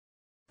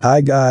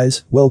Hi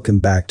guys, welcome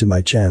back to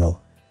my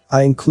channel.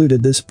 I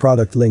included this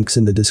product links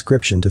in the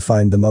description to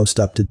find the most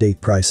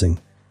up-to-date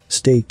pricing.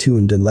 Stay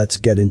tuned and let's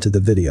get into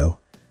the video.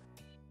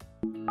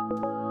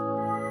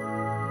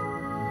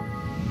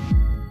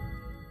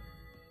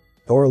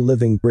 Dorel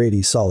Living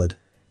Brady Solid.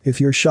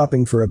 If you're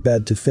shopping for a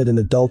bed to fit an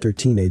adult or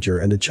teenager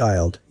and a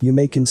child, you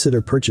may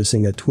consider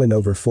purchasing a twin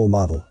over full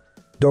model.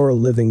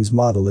 Dorel Living's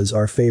model is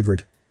our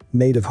favorite.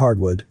 Made of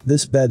hardwood,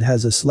 this bed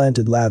has a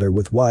slanted ladder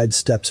with wide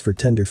steps for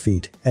tender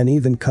feet and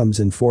even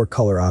comes in 4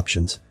 color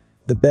options.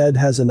 The bed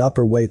has an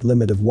upper weight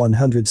limit of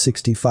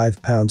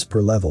 165 pounds per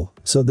level,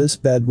 so this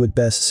bed would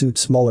best suit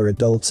smaller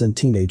adults and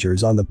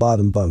teenagers on the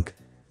bottom bunk.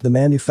 The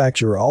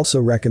manufacturer also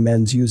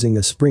recommends using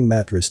a spring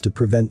mattress to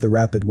prevent the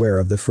rapid wear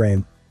of the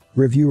frame.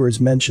 Reviewers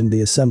mentioned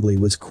the assembly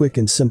was quick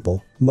and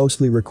simple,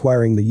 mostly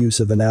requiring the use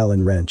of an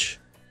Allen wrench.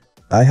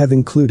 I have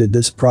included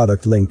this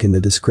product link in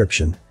the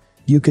description.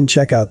 You can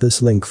check out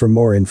this link for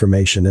more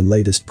information and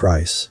latest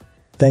price.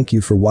 Thank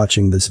you for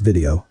watching this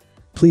video.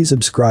 Please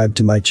subscribe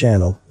to my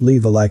channel,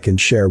 leave a like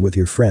and share with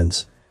your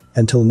friends.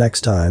 Until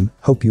next time,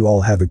 hope you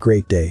all have a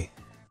great day.